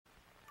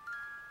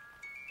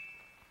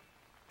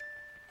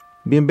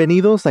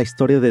Bienvenidos a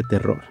Historia de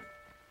Terror.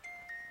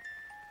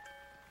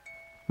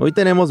 Hoy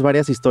tenemos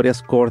varias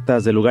historias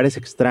cortas de lugares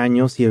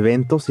extraños y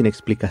eventos sin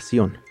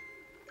explicación.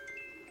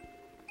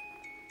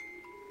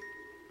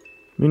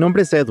 Mi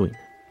nombre es Edwin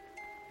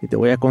y te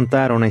voy a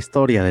contar una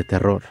historia de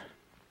terror.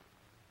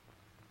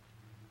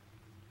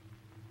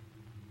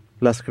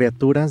 Las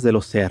criaturas de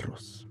los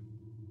cerros.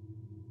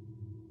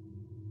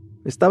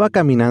 Estaba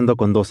caminando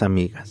con dos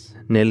amigas,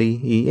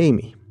 Nelly y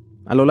Amy,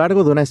 a lo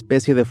largo de una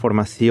especie de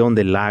formación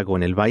del lago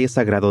en el Valle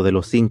Sagrado de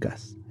los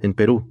Incas, en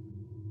Perú.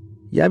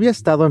 Ya había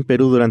estado en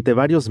Perú durante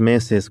varios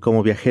meses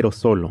como viajero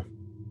solo.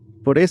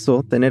 Por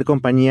eso, tener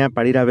compañía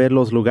para ir a ver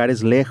los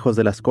lugares lejos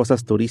de las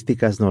cosas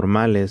turísticas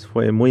normales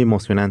fue muy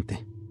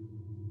emocionante.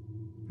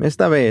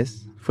 Esta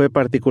vez fue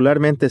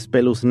particularmente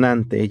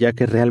espeluznante, ya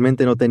que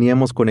realmente no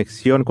teníamos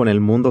conexión con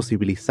el mundo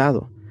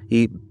civilizado,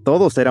 y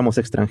todos éramos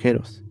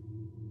extranjeros.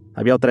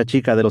 Había otra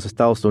chica de los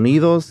Estados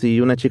Unidos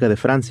y una chica de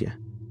Francia.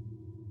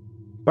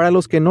 Para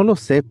los que no lo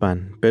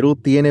sepan, Perú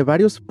tiene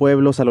varios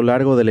pueblos a lo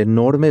largo del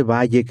enorme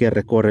valle que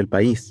recorre el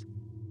país.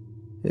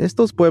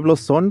 Estos pueblos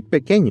son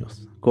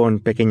pequeños, con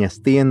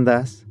pequeñas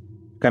tiendas,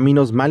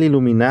 caminos mal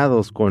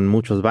iluminados con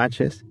muchos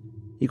baches,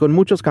 y con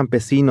muchos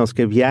campesinos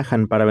que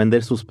viajan para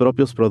vender sus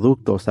propios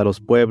productos a los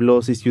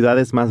pueblos y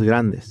ciudades más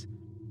grandes,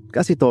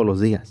 casi todos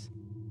los días.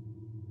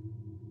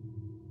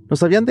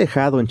 Nos habían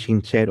dejado en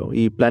Chinchero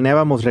y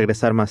planeábamos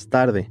regresar más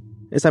tarde,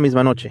 esa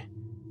misma noche.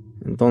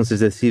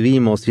 Entonces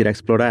decidimos ir a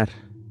explorar.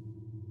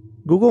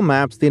 Google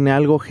Maps tiene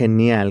algo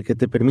genial que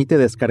te permite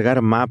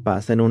descargar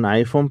mapas en un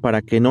iPhone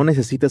para que no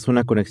necesites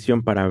una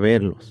conexión para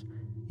verlos.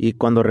 Y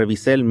cuando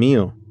revisé el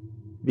mío,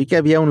 vi que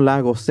había un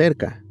lago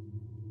cerca.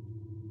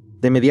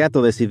 De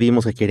inmediato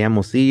decidimos que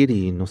queríamos ir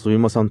y nos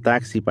subimos a un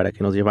taxi para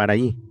que nos llevara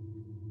allí.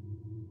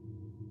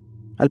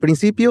 Al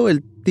principio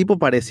el tipo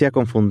parecía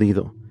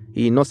confundido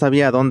y no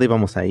sabía a dónde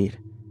íbamos a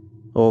ir,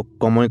 o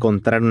cómo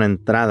encontrar una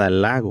entrada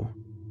al lago.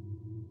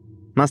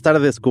 Más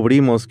tarde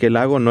descubrimos que el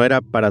lago no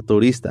era para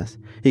turistas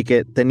y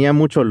que tenía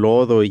mucho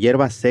lodo y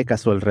hierba seca a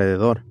su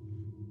alrededor,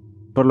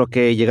 por lo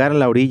que llegar a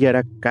la orilla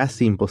era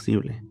casi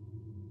imposible.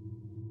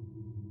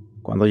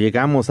 Cuando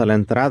llegamos a la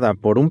entrada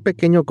por un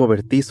pequeño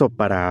cobertizo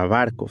para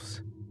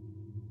barcos,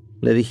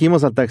 le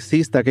dijimos al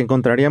taxista que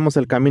encontraríamos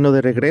el camino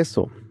de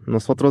regreso,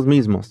 nosotros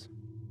mismos,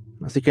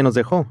 así que nos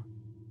dejó.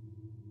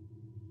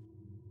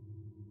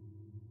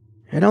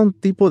 Era un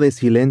tipo de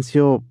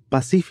silencio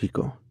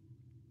pacífico,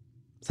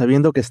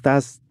 sabiendo que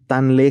estás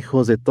tan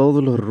lejos de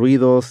todos los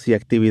ruidos y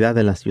actividad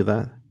de la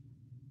ciudad.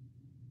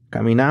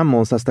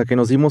 Caminamos hasta que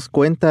nos dimos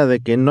cuenta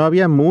de que no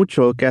había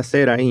mucho que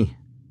hacer ahí.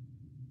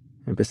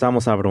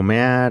 Empezamos a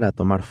bromear, a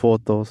tomar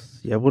fotos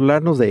y a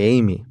burlarnos de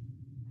Amy,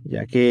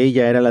 ya que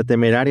ella era la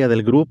temeraria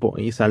del grupo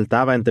y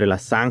saltaba entre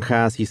las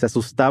zanjas y se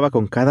asustaba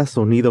con cada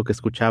sonido que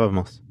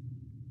escuchábamos.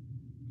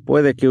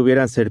 Puede que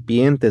hubieran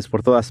serpientes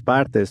por todas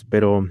partes,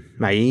 pero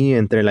ahí,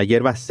 entre la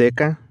hierba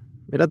seca,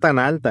 era tan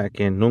alta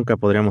que nunca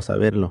podríamos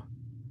saberlo.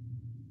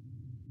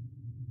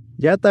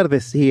 Ya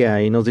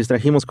atardecía y nos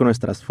distrajimos con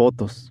nuestras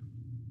fotos.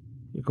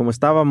 Y como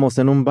estábamos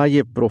en un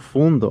valle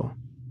profundo,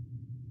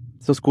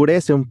 se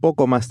oscurece un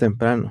poco más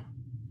temprano.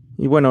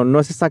 Y bueno, no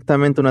es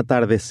exactamente un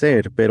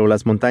atardecer, pero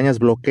las montañas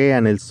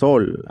bloquean el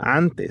sol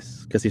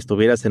antes que si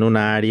estuvieras en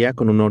una área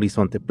con un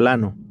horizonte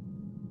plano.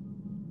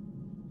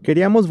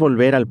 Queríamos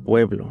volver al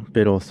pueblo,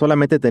 pero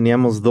solamente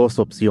teníamos dos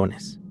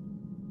opciones.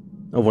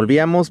 O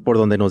volvíamos por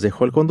donde nos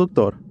dejó el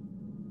conductor,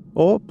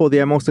 o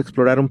podíamos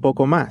explorar un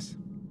poco más.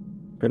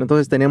 Pero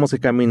entonces teníamos que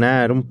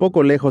caminar un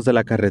poco lejos de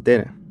la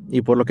carretera,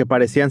 y por lo que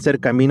parecían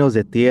ser caminos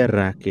de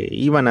tierra que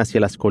iban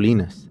hacia las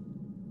colinas.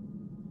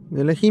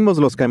 Elegimos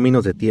los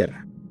caminos de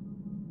tierra,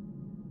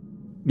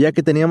 ya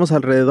que teníamos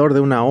alrededor de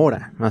 1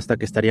 hora hasta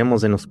que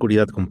estaríamos en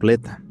oscuridad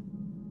completa.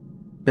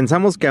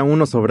 Pensamos que aún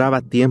nos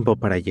sobraba tiempo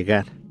para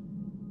llegar.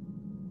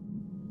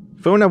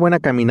 Fue una buena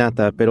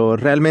caminata, pero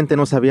realmente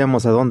no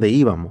sabíamos a dónde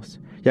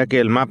íbamos, ya que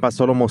el mapa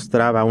solo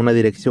mostraba una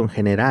dirección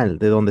general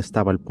de dónde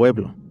estaba el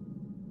pueblo.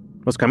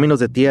 Los caminos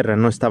de tierra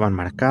no estaban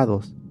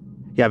marcados,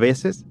 y a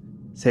veces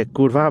se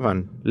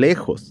curvaban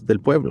lejos del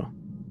pueblo.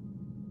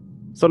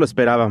 Solo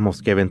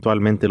esperábamos que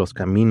eventualmente los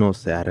caminos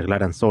se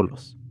arreglaran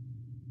solos.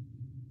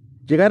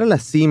 Llegar a la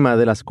cima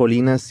de las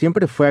colinas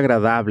siempre fue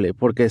agradable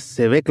porque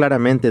se ve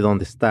claramente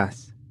dónde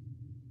estás.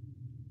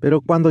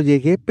 Pero cuando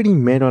llegué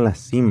primero a la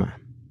cima,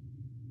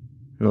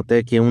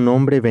 noté que un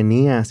hombre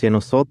venía hacia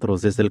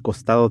nosotros desde el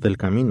costado del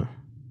camino.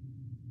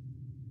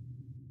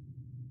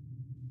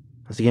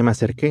 Así que me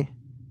acerqué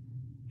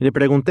y le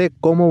pregunté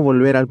cómo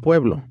volver al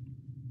pueblo.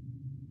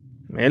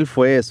 Él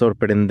fue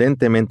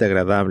sorprendentemente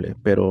agradable,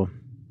 pero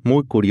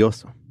muy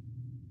curioso.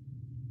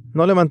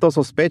 No levantó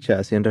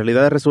sospechas y en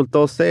realidad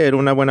resultó ser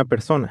una buena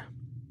persona.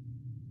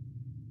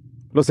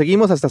 Lo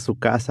seguimos hasta su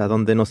casa,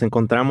 donde nos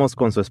encontramos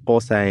con su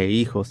esposa e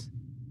hijos.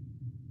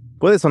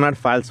 Puede sonar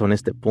falso en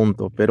este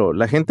punto, pero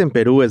la gente en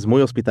Perú es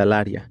muy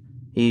hospitalaria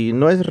y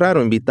no es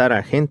raro invitar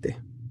a gente.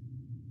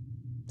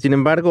 Sin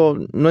embargo,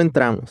 no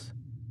entramos,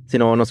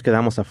 sino nos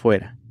quedamos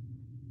afuera.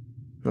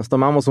 Nos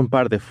tomamos un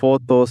par de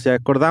fotos y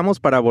acordamos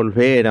para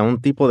volver a un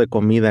tipo de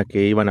comida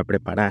que iban a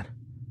preparar,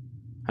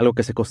 algo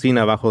que se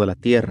cocina abajo de la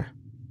tierra,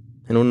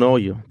 en un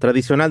hoyo,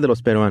 tradicional de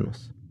los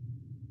peruanos.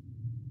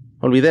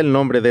 Olvidé el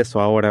nombre de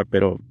eso ahora,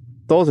 pero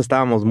todos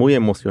estábamos muy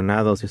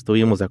emocionados y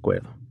estuvimos de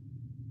acuerdo.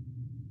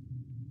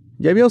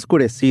 Ya había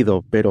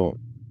oscurecido, pero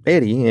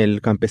Eri,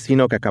 el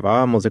campesino que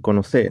acabábamos de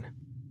conocer,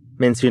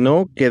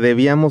 mencionó que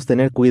debíamos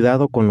tener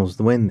cuidado con los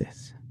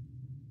duendes.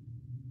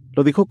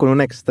 Lo dijo con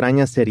una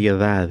extraña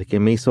seriedad que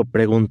me hizo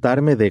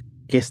preguntarme de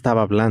qué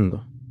estaba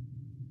hablando.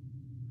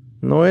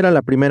 No era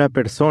la primera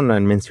persona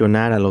en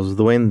mencionar a los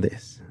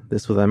duendes de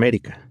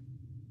Sudamérica.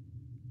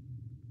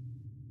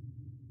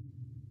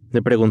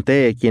 Le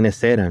pregunté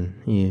quiénes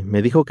eran y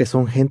me dijo que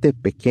son gente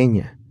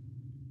pequeña,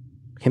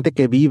 gente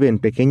que vive en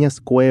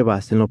pequeñas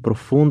cuevas en lo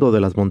profundo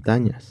de las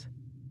montañas.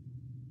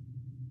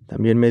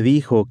 También me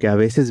dijo que a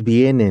veces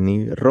vienen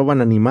y roban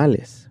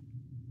animales,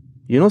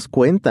 y unos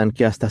cuentan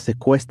que hasta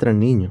secuestran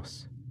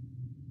niños.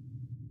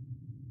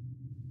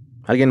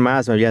 Alguien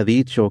más me había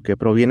dicho que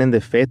provienen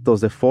de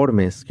fetos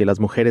deformes que las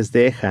mujeres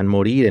dejan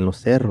morir en los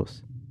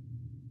cerros.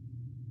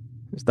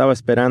 Estaba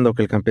esperando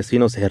que el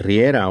campesino se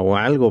riera o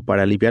algo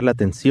para aliviar la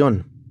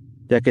tensión,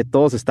 ya que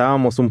todos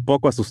estábamos un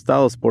poco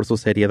asustados por su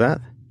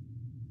seriedad.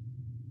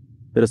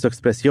 Pero su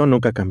expresión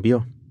nunca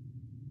cambió.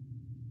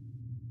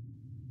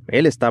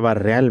 Él estaba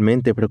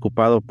realmente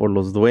preocupado por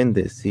los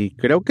duendes y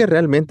creo que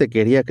realmente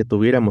quería que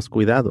tuviéramos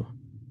cuidado.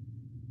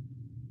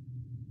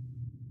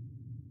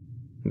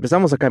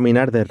 Empezamos a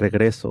caminar de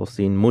regreso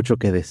sin mucho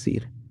que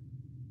decir.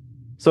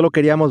 Solo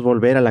queríamos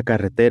volver a la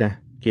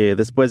carretera, que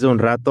después de un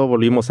rato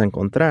volvimos a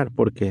encontrar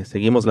porque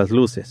seguimos las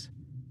luces.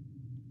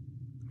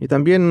 Y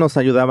también nos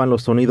ayudaban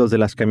los sonidos de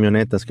las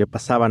camionetas que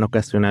pasaban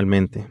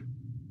ocasionalmente.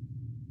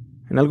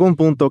 En algún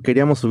punto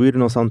queríamos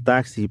subirnos a un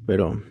taxi,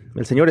 pero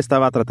el señor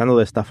estaba tratando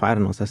de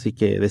estafarnos, así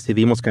que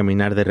decidimos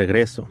caminar de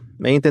regreso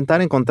e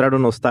intentar encontrar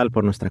un hostal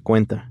por nuestra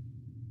cuenta.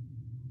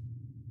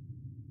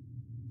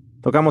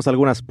 Tocamos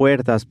algunas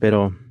puertas,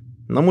 pero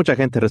no mucha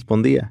gente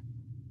respondía.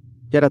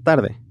 Ya era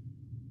tarde,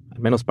 al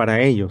menos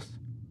para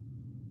ellos.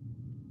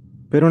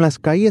 Pero en las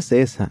calles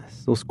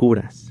esas,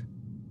 oscuras,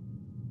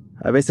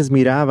 a veces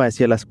miraba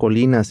hacia las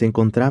colinas y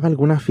encontraba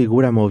alguna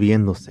figura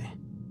moviéndose.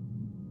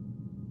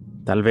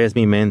 Tal vez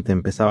mi mente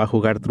empezaba a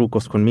jugar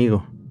trucos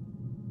conmigo.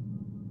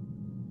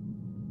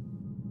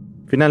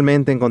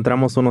 Finalmente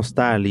encontramos un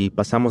hostal y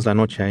pasamos la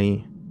noche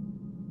ahí.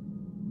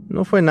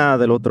 No fue nada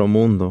del otro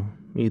mundo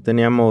y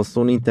teníamos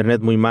un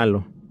internet muy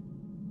malo.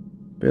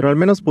 Pero al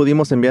menos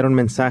pudimos enviar un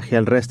mensaje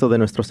al resto de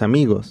nuestros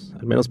amigos,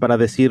 al menos para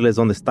decirles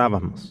dónde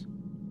estábamos.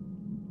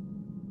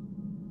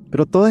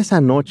 Pero toda esa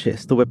noche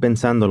estuve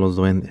pensando en los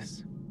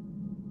duendes.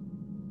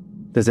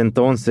 Desde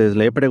entonces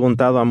le he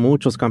preguntado a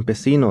muchos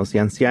campesinos y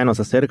ancianos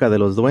acerca de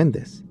los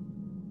duendes.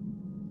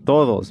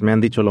 Todos me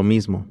han dicho lo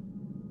mismo,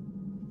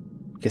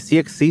 que sí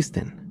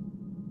existen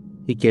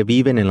y que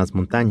viven en las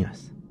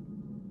montañas.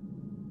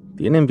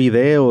 Tienen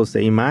videos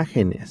e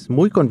imágenes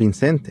muy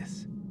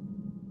convincentes.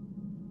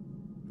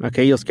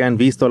 Aquellos que han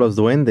visto a los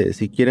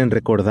duendes y quieren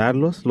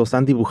recordarlos, los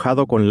han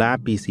dibujado con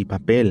lápiz y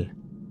papel.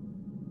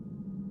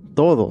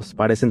 Todos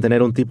parecen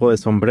tener un tipo de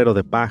sombrero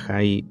de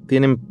paja y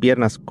tienen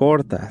piernas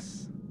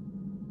cortas.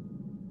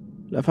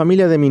 La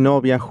familia de mi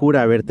novia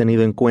jura haber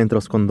tenido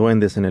encuentros con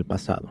duendes en el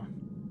pasado.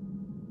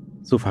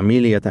 Su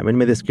familia también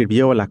me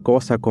describió a la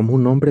cosa como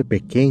un hombre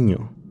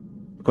pequeño,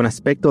 con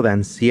aspecto de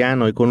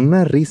anciano y con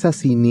una risa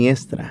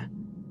siniestra.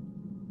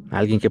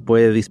 Alguien que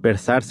puede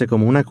dispersarse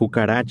como una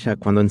cucaracha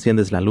cuando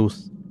enciendes la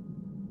luz.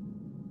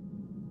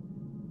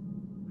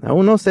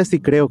 Aún no sé si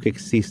creo que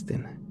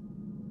existen,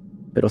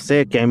 pero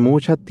sé que hay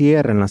mucha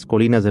tierra en las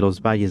colinas de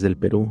los valles del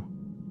Perú,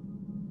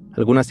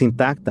 algunas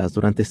intactas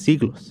durante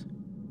siglos.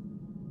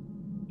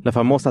 La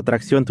famosa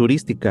atracción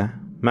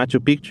turística,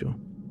 Machu Picchu,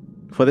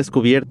 fue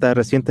descubierta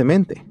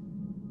recientemente.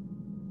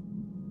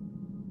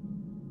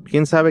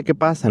 ¿Quién sabe qué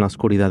pasa en la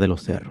oscuridad de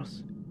los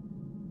cerros?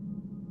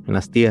 En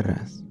las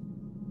tierras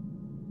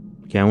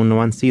que aún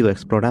no han sido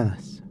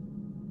exploradas.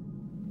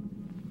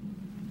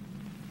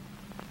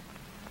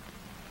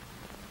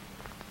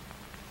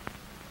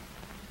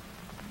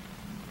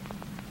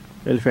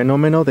 El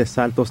fenómeno de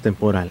saltos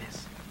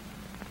temporales.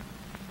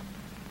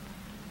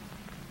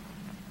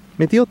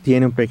 Mi tío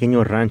tiene un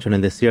pequeño rancho en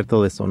el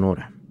desierto de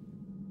Sonora.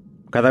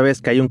 Cada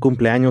vez que hay un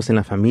cumpleaños en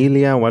la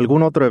familia o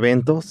algún otro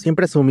evento,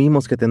 siempre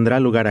asumimos que tendrá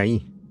lugar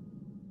ahí.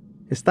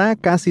 Está a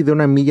casi de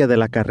 1 milla de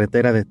la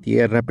carretera de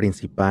tierra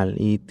principal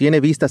y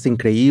tiene vistas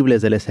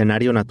increíbles del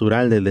escenario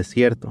natural del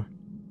desierto.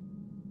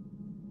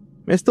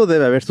 Esto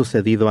debe haber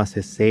sucedido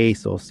hace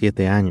 6 o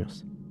 7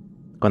 años,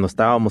 cuando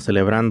estábamos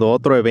celebrando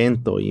otro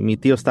evento y mi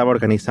tío estaba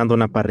organizando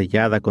una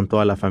parrillada con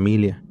toda la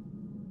familia.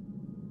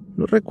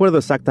 No recuerdo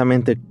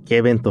exactamente qué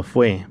evento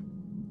fue.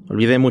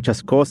 Olvidé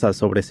muchas cosas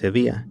sobre ese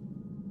día.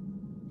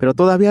 Pero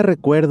todavía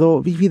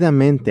recuerdo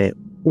vívidamente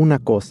una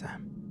cosa.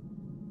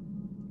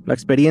 La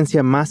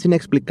experiencia más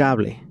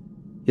inexplicable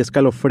y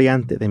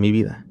escalofriante de mi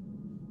vida.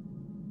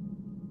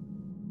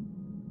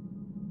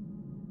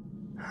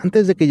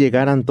 Antes de que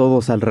llegaran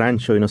todos al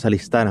rancho y nos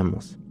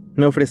alistáramos,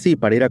 Me ofrecí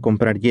para ir a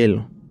comprar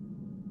hielo.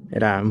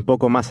 Era un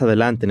poco más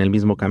adelante en el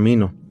mismo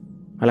camino,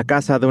 a la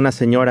casa de una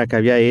señora que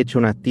había hecho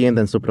una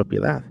tienda en su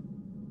propiedad,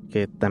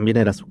 que también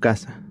era su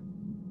casa.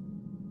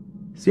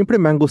 Siempre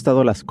me han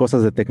gustado las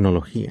cosas de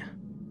tecnología,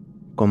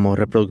 como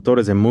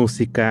reproductores de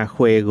música,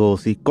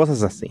 juegos y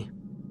cosas así.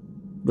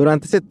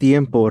 Durante ese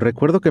tiempo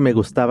recuerdo que me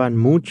gustaban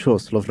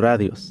muchos los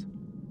radios,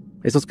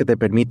 esos que te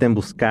permiten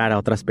buscar a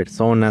otras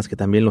personas que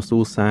también los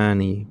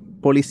usan y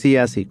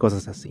policías y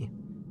cosas así.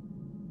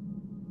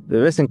 De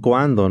vez en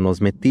cuando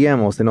nos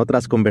metíamos en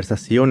otras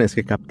conversaciones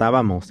que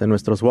captábamos en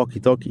nuestros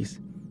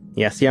walkie-talkies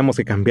y hacíamos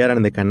que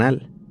cambiaran de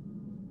canal.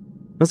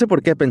 No sé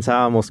por qué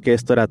pensábamos que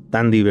esto era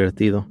tan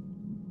divertido.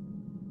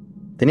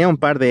 Tenía un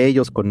par de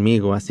ellos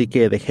conmigo, así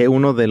que dejé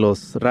uno de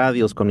los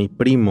radios con mi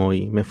primo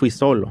y me fui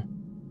solo.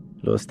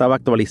 Lo estaba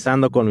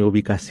actualizando con mi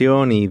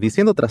ubicación y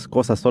diciendo otras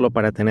cosas solo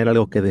para tener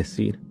algo que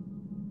decir.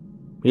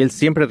 Y él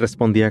siempre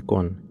respondía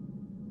con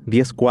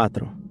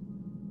 10-4.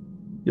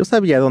 Yo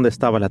sabía dónde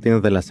estaba la tienda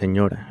de la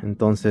señora,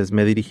 entonces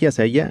me dirigí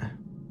hacia allá,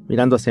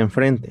 mirando hacia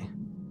enfrente.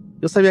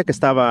 Yo sabía que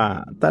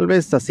estaba tal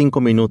vez a 5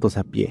 minutos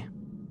a pie.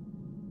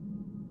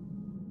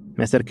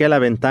 Me acerqué a la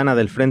ventana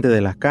del frente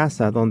de la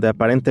casa, donde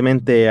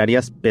aparentemente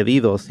harías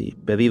pedidos, y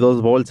pedí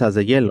 2 bolsas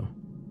de hielo.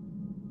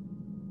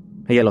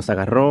 Ella los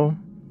agarró,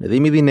 le di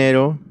mi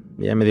dinero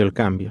y ella me dio el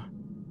cambio.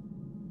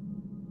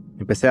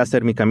 Empecé a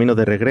hacer mi camino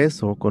de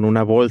regreso con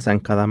una bolsa en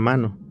cada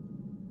mano.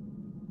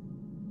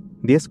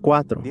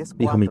 10-4,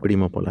 dijo mi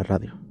primo por la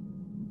radio.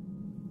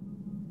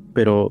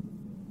 Pero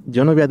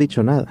yo no había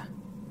dicho nada.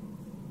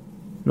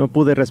 No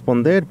pude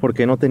responder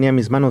porque no tenía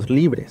mis manos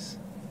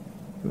libres,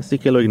 así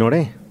que lo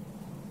ignoré.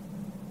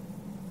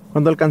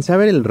 Cuando alcancé a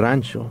ver el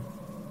rancho,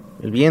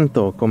 el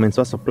viento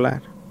comenzó a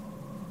soplar.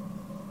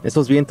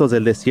 Esos vientos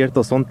del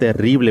desierto son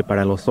terribles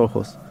para los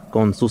ojos,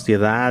 con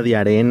suciedad y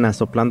arena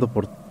soplando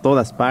por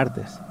todas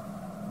partes.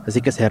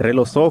 Así que cerré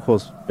los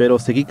ojos, pero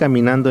seguí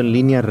caminando en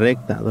línea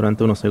recta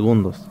durante unos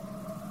segundos.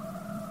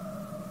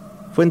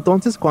 Fue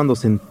entonces cuando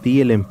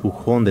sentí el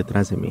empujón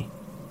detrás de mí.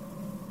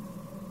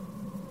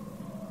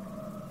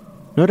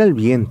 No era el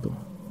viento,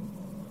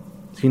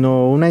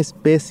 sino una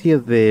especie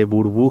de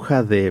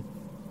burbuja de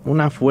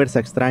una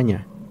fuerza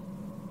extraña,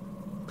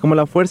 como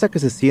la fuerza que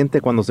se siente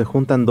cuando se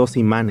juntan 2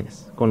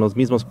 imanes con los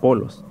mismos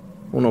polos,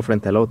 uno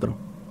frente al otro.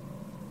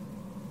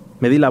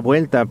 Me di la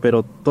vuelta,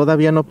 pero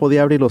todavía no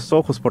podía abrir los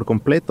ojos por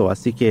completo,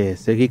 así que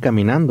seguí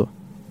caminando.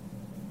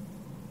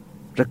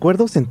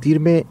 Recuerdo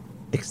sentirme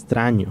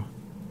extraño,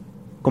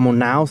 como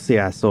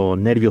náuseas o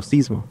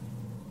nerviosismo.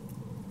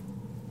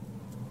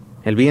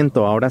 El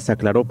viento ahora se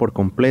aclaró por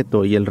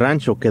completo y el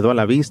rancho quedó a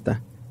la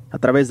vista, a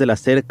través de la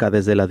cerca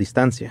desde la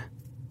distancia.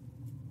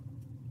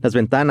 Las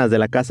ventanas de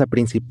la casa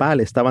principal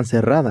estaban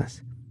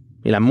cerradas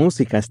y la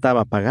música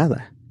estaba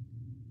apagada.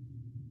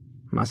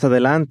 Más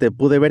adelante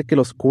pude ver que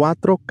los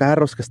 4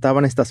 carros que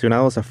estaban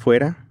estacionados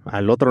afuera,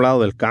 al otro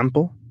lado del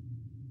campo,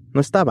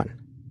 no estaban.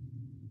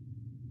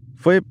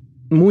 Fue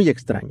muy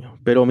extraño,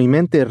 pero mi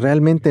mente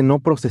realmente no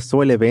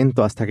procesó el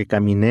evento hasta que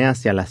caminé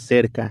hacia la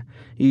cerca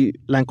y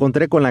la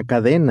encontré con la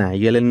cadena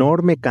y el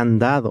enorme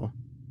candado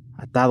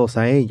atados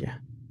a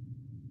ella.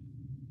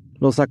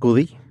 Los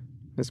sacudí,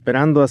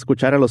 esperando a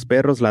escuchar a los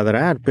perros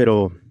ladrar,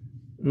 pero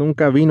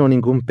nunca vino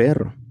ningún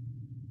perro.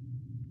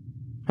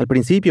 Al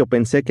principio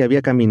pensé que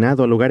había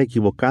caminado al lugar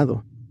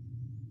equivocado,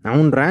 a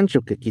un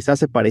rancho que quizás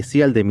se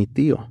parecía al de mi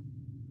tío.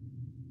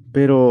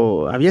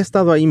 Pero había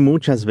estado ahí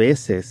muchas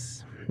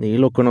veces y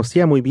lo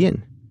conocía muy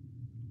bien.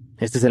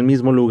 Este es el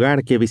mismo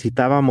lugar que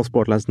visitábamos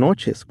por las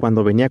noches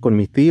cuando venía con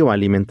mi tío a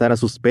alimentar a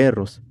sus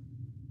perros,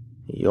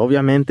 y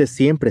obviamente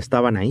siempre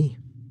estaban ahí.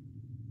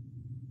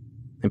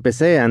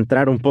 Empecé a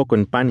entrar un poco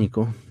en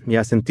pánico y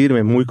a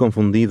sentirme muy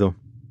confundido.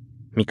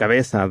 Mi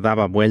cabeza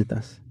daba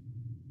vueltas.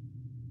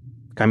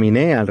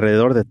 Caminé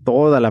alrededor de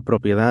toda la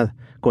propiedad,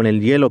 con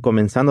el hielo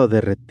comenzando a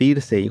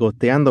derretirse y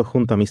goteando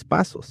junto a mis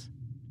pasos.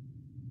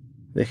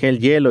 Dejé el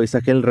hielo y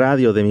saqué el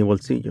radio de mi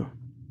bolsillo.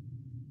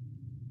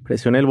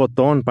 Presioné el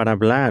botón para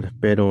hablar,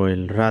 pero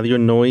el radio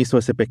no hizo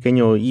ese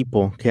pequeño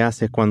hipo que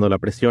hace cuando la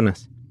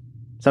presionas.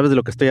 ¿Sabes de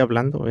lo que estoy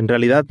hablando? En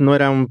realidad no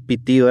era un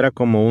pitido, era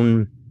como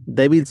un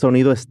débil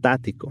sonido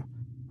estático,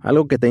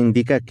 algo que te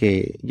indica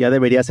que ya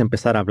deberías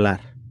empezar a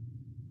hablar.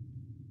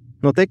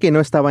 Noté que no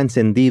estaba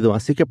encendido,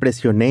 así que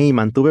presioné y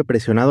mantuve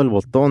presionado el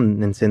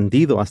botón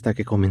encendido hasta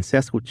que comencé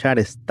a escuchar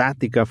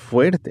estática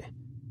fuerte,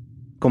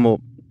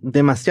 como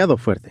demasiado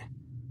fuerte.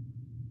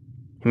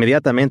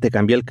 Inmediatamente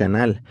cambié el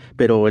canal,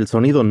 pero el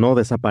sonido no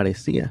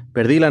desaparecía.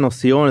 Perdí la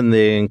noción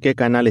de en qué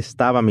canal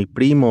estaba mi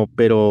primo,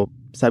 pero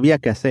sabía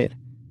qué hacer.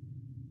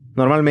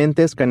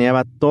 Normalmente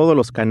escaneaba todos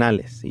los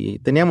canales, y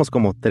teníamos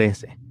como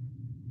 13,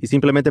 y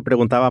simplemente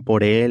preguntaba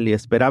por él y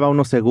esperaba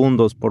unos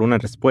segundos por una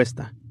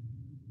respuesta.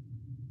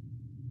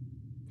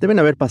 Deben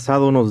haber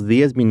pasado unos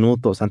 10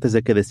 minutos antes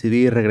de que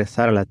decidí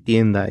regresar a la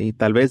tienda y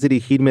tal vez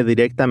dirigirme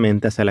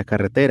directamente hacia la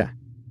carretera.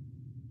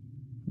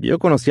 Yo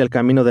conocía el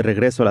camino de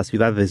regreso a la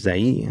ciudad desde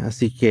ahí,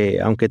 así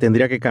que, aunque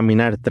tendría que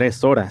caminar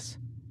 3 horas,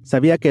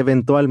 sabía que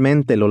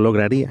eventualmente lo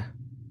lograría.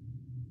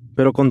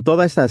 pero con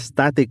toda esa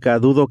estática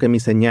dudo que mi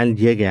señal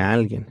llegue a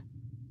alguien.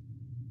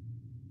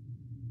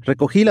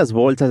 Recogí las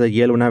bolsas de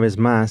hielo una vez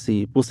más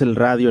y puse el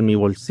radio en mi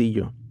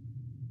bolsillo.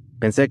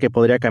 Pensé que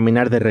podría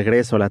caminar de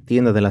regreso a la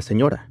tienda de la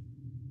señora.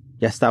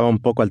 Ya estaba un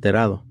poco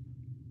alterado.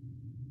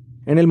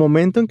 En el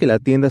momento en que la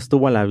tienda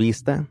estuvo a la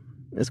vista,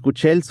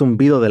 escuché el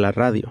zumbido de la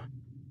radio.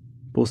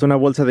 Puse una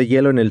bolsa de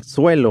hielo en el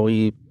suelo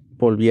y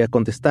volví a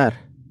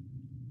contestar.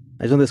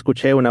 Es donde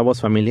escuché una voz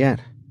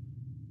familiar.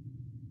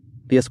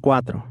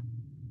 10-4.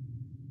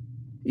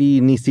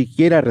 Y ni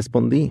siquiera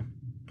respondí.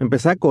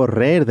 Empecé a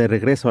correr de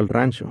regreso al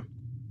rancho.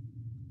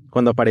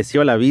 Cuando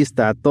apareció a la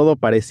vista, todo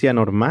parecía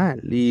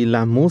normal y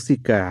la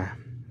música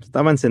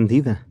estaba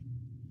encendida.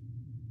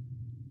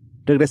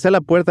 Regresé a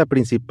la puerta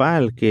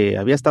principal, que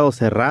había estado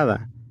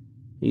cerrada,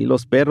 y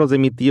los perros de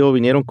mi tío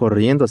vinieron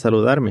corriendo a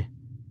saludarme.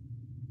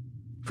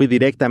 Fui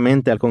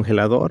directamente al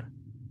congelador,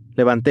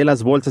 levanté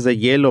las bolsas de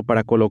hielo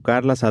para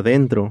colocarlas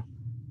adentro,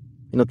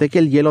 y noté que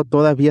el hielo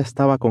todavía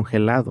estaba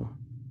congelado.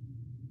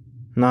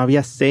 No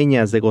había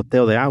señas de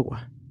goteo de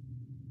agua.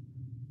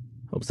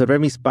 Observé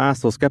mis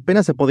pasos, que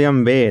apenas se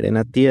podían ver en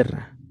la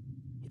tierra,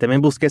 y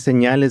también busqué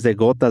señales de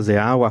gotas de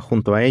agua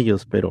junto a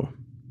ellos, pero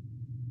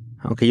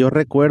aunque yo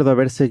recuerdo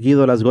haber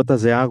seguido las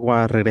gotas de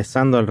agua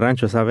regresando al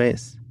rancho esa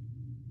vez,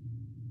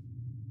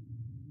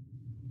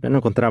 yo no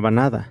encontraba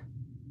nada.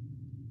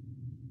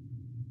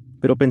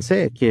 Pero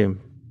pensé que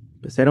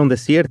era un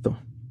desierto.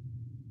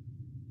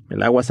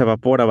 El agua se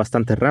evapora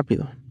bastante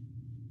rápido.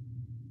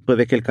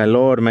 Puede que el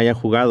calor me haya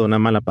jugado una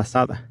mala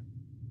pasada.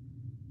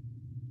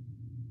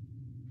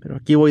 Pero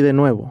aquí voy de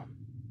nuevo,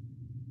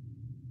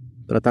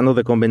 tratando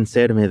de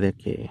convencerme de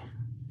que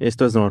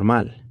esto es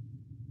normal,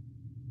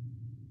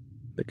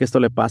 de que esto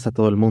le pasa a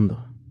todo el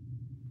mundo.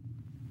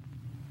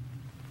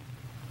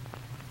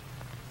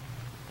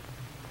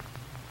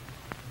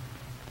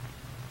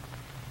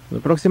 La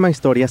próxima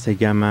historia se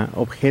llama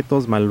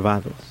Objetos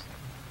Malvados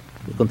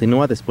y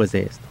continúa después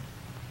de esto.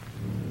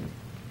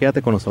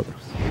 Quédate con nosotros.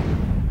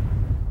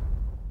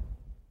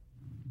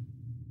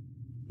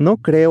 No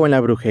creo en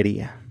la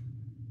brujería,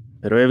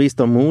 pero he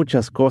visto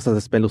muchas cosas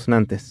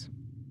espeluznantes.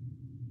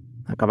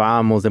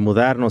 Acabábamos de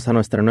mudarnos a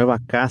nuestra nueva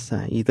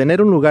casa y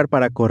tener un lugar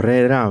para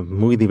correr era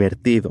muy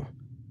divertido.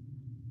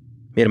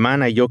 Mi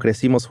hermana y yo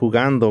crecimos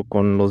jugando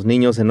con los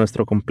niños en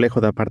nuestro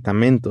complejo de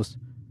apartamentos,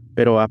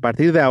 pero a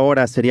partir de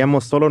ahora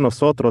seríamos solo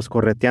nosotros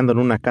correteando en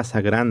una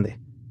casa grande.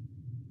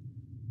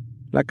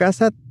 La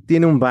casa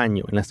tiene un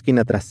baño en la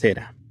esquina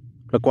trasera,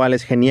 lo cual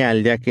es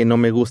genial ya que no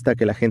me gusta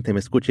que la gente me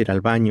escuche ir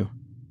al baño.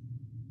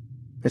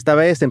 Esta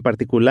vez en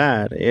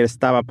particular,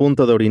 estaba a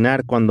punto de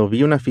orinar cuando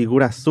vi una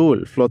figura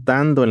azul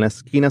flotando en la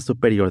esquina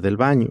superior del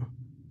baño.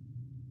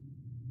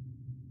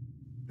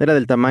 Era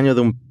del tamaño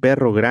de un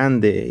perro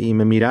grande y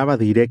me miraba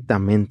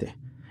directamente.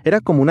 Era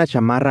como una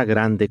chamarra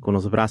grande con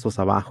los brazos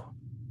abajo.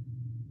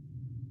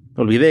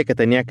 Olvidé que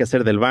tenía que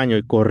hacer del baño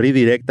y corrí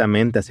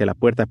directamente hacia la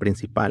puerta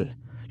principal,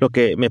 lo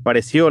que me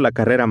pareció la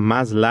carrera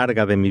más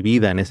larga de mi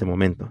vida en ese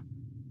momento.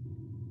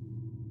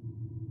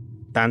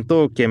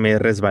 Tanto que me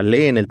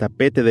resbalé en el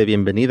tapete de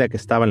bienvenida que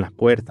estaba en la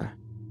puerta.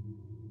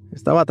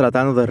 Estaba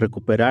tratando de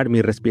recuperar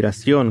mi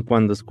respiración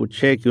cuando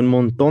escuché que un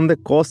montón de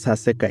cosas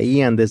se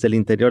caían desde el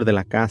interior de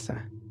la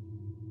casa.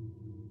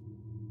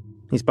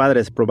 Mis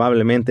padres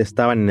probablemente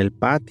estaban en el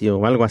patio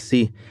o algo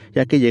así,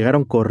 ya que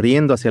llegaron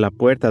corriendo hacia la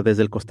puerta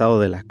desde el costado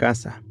de la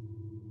casa.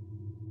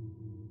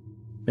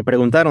 Me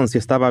preguntaron si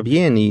estaba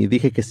bien y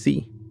dije que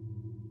sí.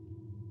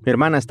 Mi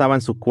hermana estaba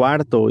en su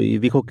cuarto y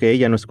dijo que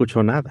ella no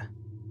escuchó nada.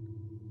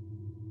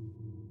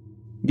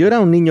 Yo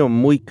era un niño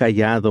muy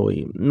callado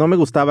y no me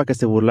gustaba que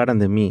se burlaran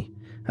de mí,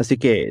 así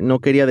que no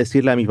quería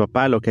decirle a mi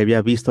papá lo que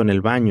había visto en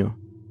el baño.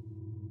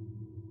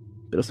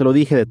 Pero se lo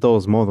dije de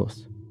todos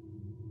modos.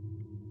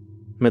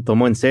 Me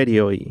tomó en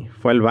serio y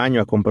fue al baño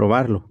a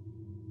comprobarlo.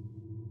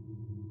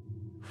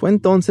 Fue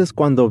entonces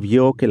cuando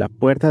vio que la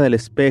puerta del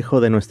espejo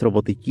de nuestro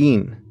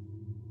botiquín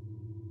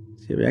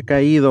se había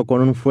caído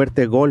con un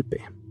fuerte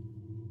golpe,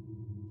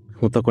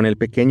 junto con el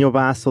pequeño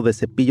vaso de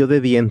cepillo de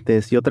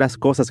dientes y otras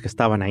cosas que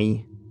estaban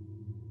ahí.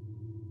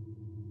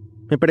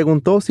 Me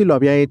preguntó si lo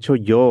había hecho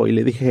yo y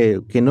le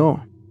dije que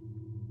no.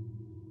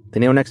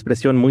 Tenía una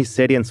expresión muy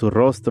seria en su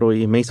rostro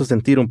y me hizo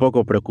sentir un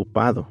poco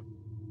preocupado.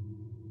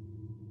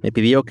 Me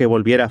pidió que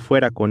volviera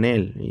afuera con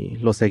él y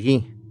lo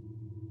seguí.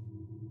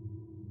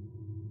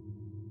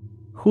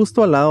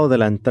 Justo al lado de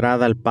la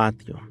entrada al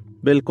patio,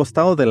 del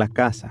costado de la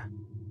casa,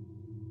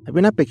 había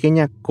una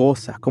pequeña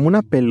cosa, como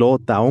una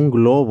pelota o un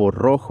globo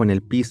rojo en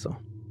el piso.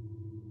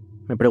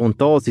 Me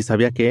preguntó si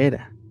sabía qué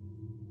era.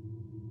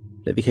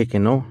 Le dije que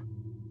no.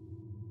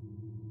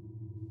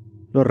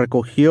 Lo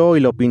recogió y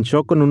lo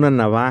pinchó con una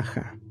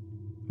navaja,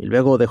 y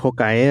luego dejó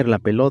caer la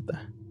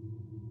pelota.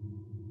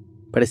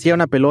 Parecía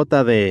una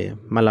pelota de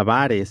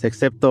malabares,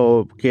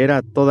 excepto que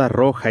era toda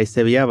roja y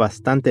se veía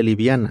bastante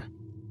liviana,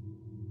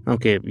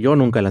 aunque yo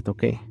nunca la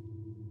toqué.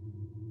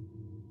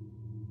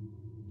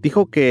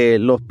 Dijo que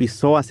lo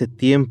pisó hace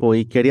tiempo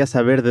y quería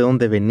saber de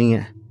dónde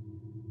venía.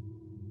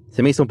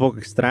 Se me hizo un poco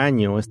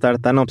extraño estar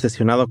tan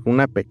obsesionado con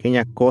una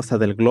pequeña cosa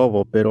del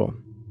globo,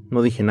 pero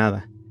No dije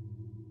nada.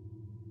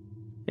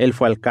 Él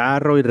fue al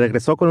carro y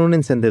regresó con un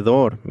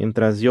encendedor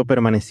mientras yo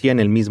permanecía en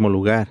el mismo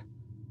lugar.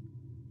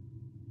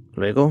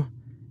 Luego,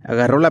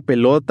 agarró la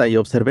pelota y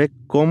observé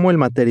cómo el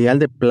material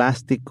de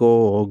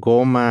plástico o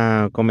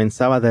goma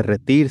comenzaba a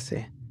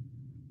derretirse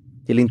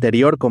y el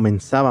interior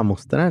comenzaba a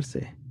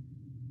mostrarse.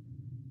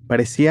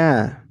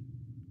 Parecía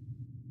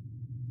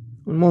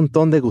un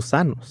montón de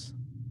gusanos.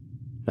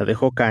 La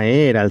dejó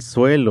caer al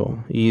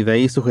suelo y de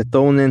ahí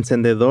sujetó un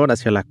encendedor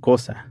hacia la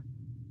cosa.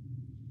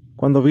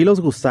 Cuando vi los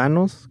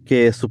gusanos,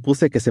 que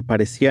supuse que se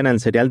parecían al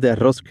cereal de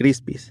arroz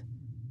Crispies,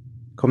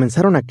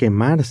 comenzaron a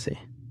quemarse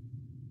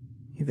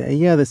y de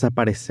ahí a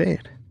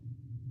desaparecer.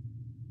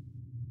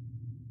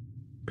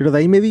 Pero de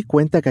ahí me di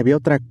cuenta que había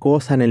otra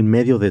cosa en el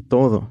medio de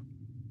todo.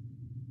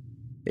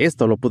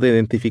 Esto lo pude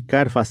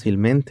identificar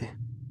fácilmente.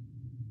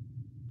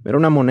 Era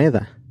una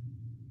moneda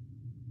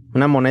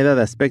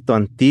de aspecto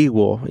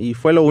antiguo y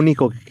fue lo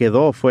único que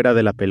quedó fuera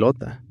de la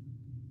pelota.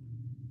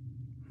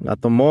 La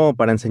tomó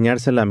para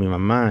enseñársela a mi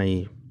mamá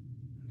y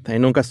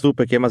nunca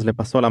supe qué más le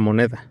pasó a la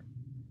moneda.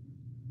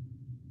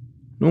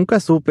 Nunca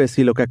supe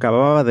si lo que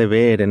acababa de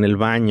ver en el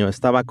baño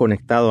estaba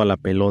conectado a la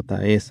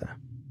pelota esa.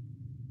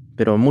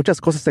 Pero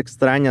muchas cosas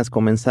extrañas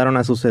comenzaron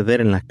a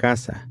suceder en la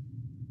casa,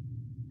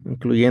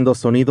 incluyendo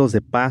sonidos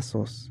de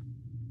pasos.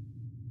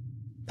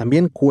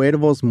 También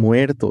cuervos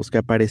muertos que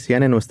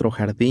aparecían en nuestro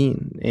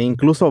jardín e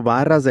incluso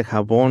barras de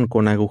jabón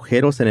con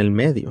agujeros en el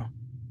medio.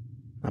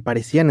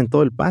 Aparecían en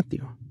todo el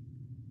patio.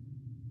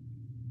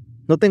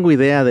 No tengo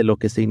idea de lo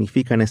que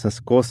significan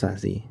esas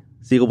cosas y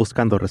sigo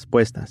buscando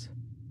respuestas.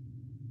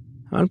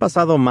 Han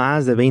pasado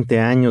más de 20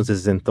 años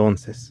desde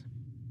entonces.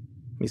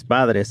 Mis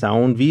padres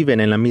aún viven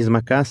en la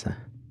misma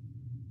casa.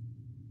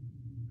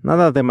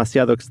 Nada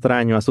demasiado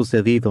extraño ha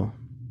sucedido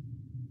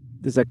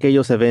desde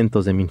aquellos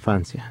eventos de mi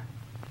infancia.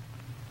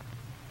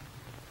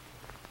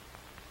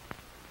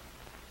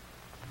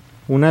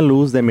 Una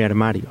luz de mi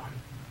armario.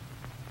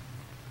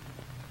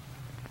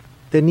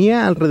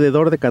 Tenía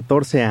alrededor de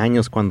 14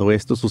 años cuando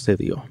esto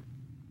sucedió,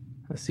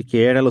 así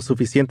que era lo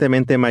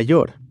suficientemente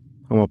mayor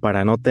como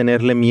para no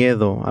tenerle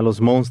miedo a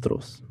los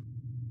monstruos.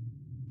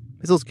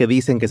 Esos que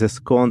dicen que se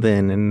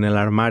esconden en el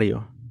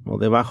armario o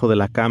debajo de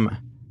la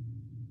cama.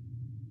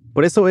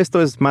 Por eso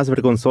esto es más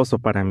vergonzoso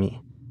para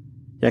mí,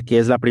 ya que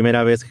es la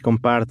primera vez que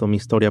comparto mi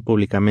historia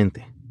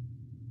públicamente.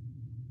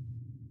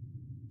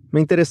 Me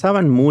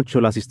interesaban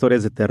mucho las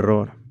historias de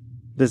terror,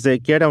 desde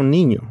que era un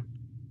niño,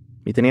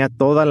 y tenía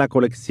toda la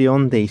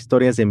colección de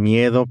historias de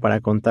miedo para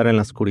contar en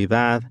la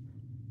oscuridad,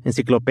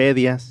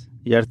 enciclopedias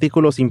y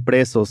artículos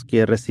impresos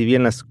que recibí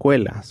en la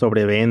escuela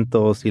sobre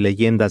eventos y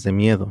leyendas de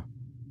miedo.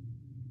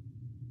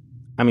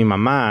 A mi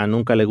mamá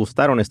nunca le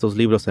gustaron estos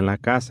libros en la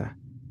casa.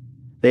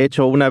 De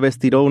hecho, una vez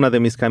tiró una de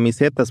mis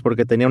camisetas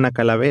porque tenía una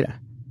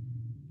calavera.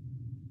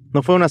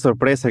 No fue una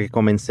sorpresa que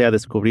comencé a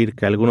descubrir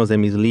que algunos de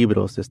mis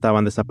libros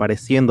estaban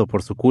desapareciendo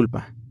por su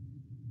culpa.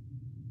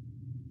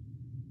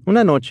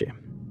 Una noche,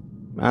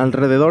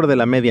 alrededor de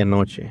la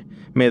medianoche,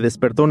 me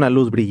despertó una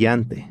luz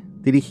brillante,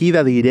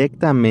 dirigida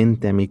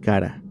directamente a mi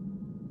cara.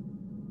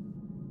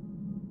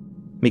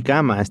 Mi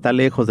cama está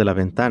lejos de la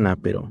ventana,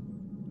 pero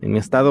en mi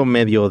estado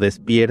medio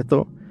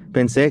despierto,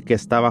 pensé que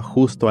estaba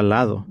justo al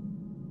lado.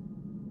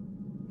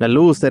 La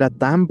luz era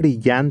tan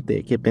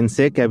brillante que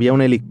pensé que había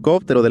un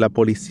helicóptero de la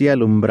policía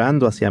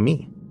alumbrando hacia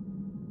mí.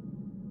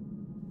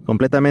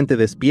 Completamente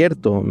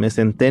despierto, me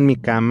senté en mi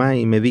cama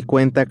y me di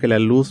cuenta que la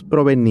luz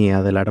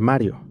provenía del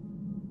armario.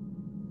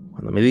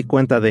 Cuando me di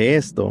cuenta de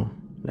esto,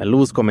 la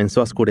luz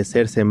comenzó a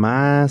oscurecerse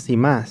más y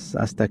más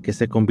hasta que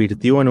se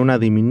convirtió en una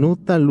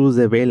diminuta luz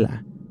de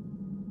vela,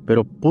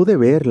 pero pude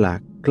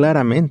verla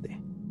claramente.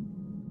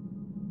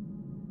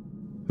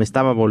 Me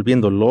estaba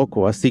volviendo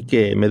loco, así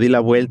que me di la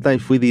vuelta y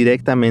fui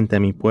directamente a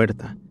mi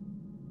puerta.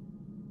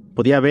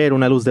 Podía ver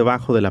una luz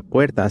debajo de la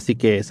puerta, así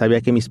que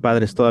sabía que mis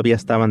padres todavía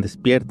estaban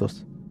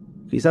despiertos,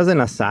 quizás en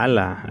la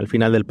sala, al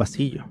final del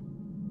pasillo.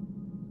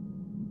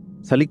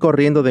 Salí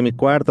corriendo de mi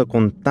cuarto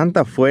con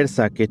tanta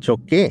fuerza que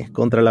choqué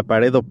contra la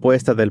pared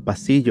opuesta del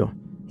pasillo,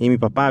 y mi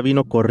papá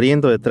vino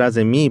corriendo detrás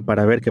de mí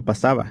para ver qué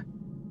pasaba.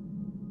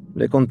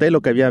 Le conté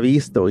lo que había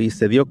visto y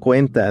se dio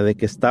cuenta de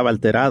que estaba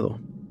alterado.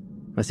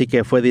 Así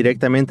que fue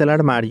directamente al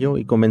armario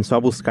y comenzó a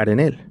buscar en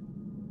él.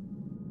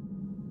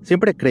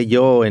 Siempre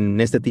creyó en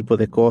este tipo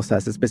de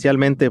cosas,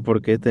 especialmente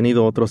porque he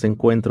tenido otros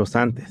encuentros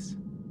antes.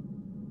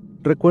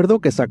 Recuerdo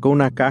que sacó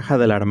una caja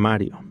del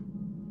armario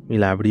y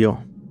la abrió.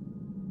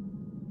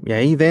 Y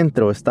ahí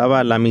dentro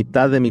estaba la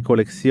mitad de mi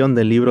colección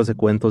de libros de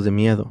cuentos de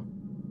miedo.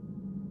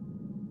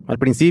 Al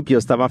principio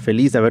estaba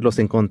feliz de haberlos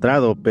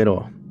encontrado,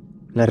 pero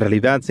la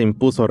realidad se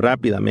impuso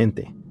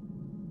rápidamente.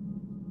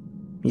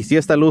 ¿Y si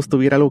esta luz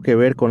tuviera algo que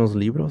ver con los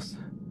libros?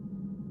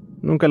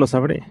 Nunca lo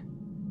sabré.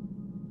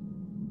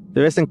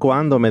 De vez en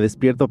cuando me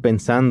despierto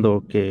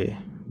pensando que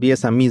vi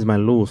esa misma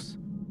luz,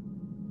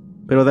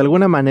 pero de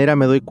alguna manera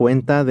me doy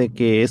cuenta de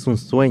que es un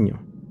sueño.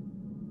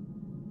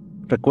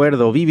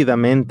 Recuerdo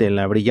vívidamente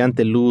la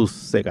brillante luz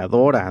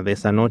cegadora de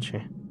esa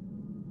noche.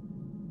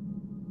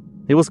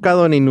 He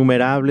buscado en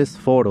innumerables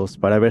foros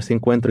para ver si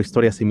encuentro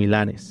historias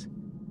similares.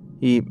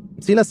 Y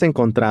sí las he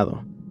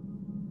encontrado,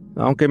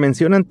 aunque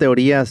mencionan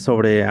teorías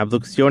sobre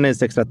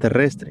abducciones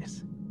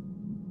extraterrestres.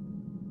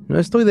 No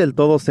estoy del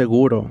todo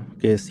seguro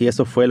que si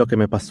eso fue lo que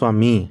me pasó a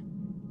mí,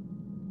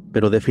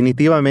 pero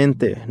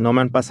definitivamente no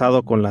me han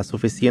pasado con la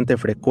suficiente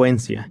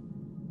frecuencia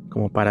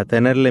como para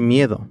tenerle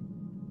miedo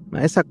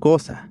a esa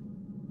cosa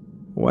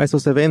o a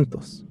esos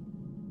eventos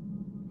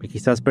que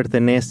quizás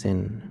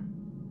pertenecen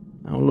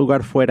a un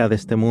lugar fuera de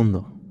este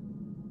mundo.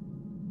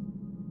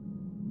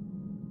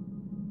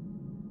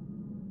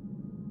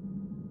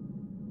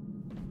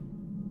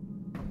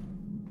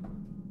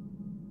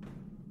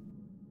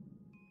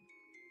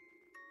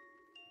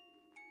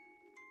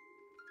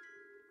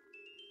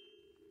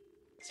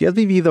 Si has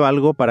vivido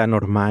algo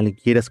paranormal y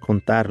quieres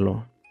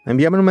contarlo,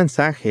 envíame un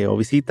mensaje o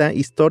visita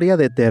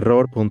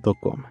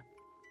historiadeterror.com.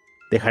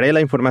 Dejaré la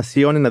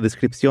información en la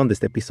descripción de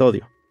este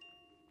episodio.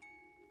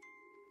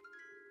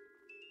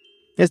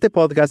 Este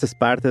podcast es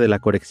parte de la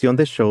colección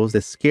de shows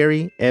de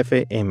Scary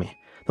FM,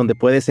 donde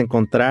puedes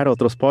encontrar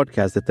otros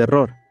podcasts de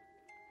terror.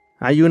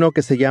 Hay uno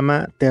que se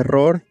llama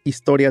Terror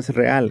Historias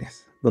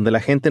Reales, donde la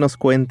gente nos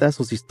cuenta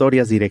sus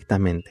historias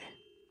directamente.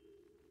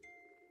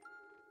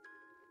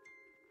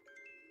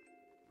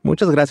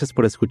 Muchas gracias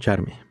por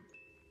escucharme.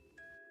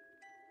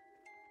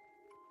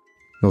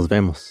 Nos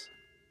vemos.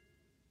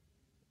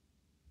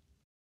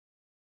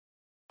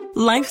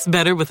 Life's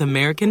better with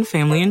American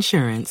Family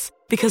Insurance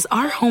because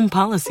our home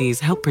policies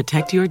help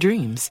protect your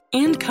dreams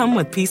and come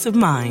with peace of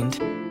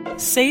mind.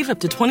 Save up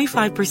to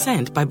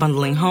 25% by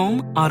bundling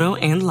home, auto,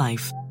 and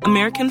life.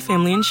 American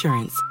Family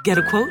Insurance. Get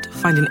a quote,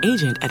 find an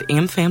agent at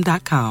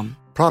amfam.com.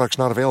 Products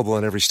not available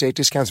in every state.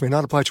 Discounts may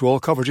not apply to all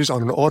coverages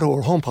on an auto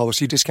or home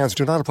policy. Discounts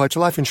do not apply to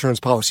life insurance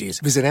policies.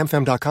 Visit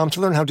amfam.com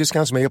to learn how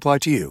discounts may apply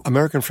to you.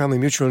 American Family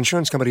Mutual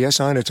Insurance Company,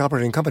 SI, and its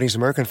operating companies,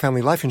 American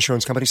Family Life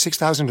Insurance Company,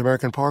 6000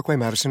 American Parkway,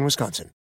 Madison, Wisconsin.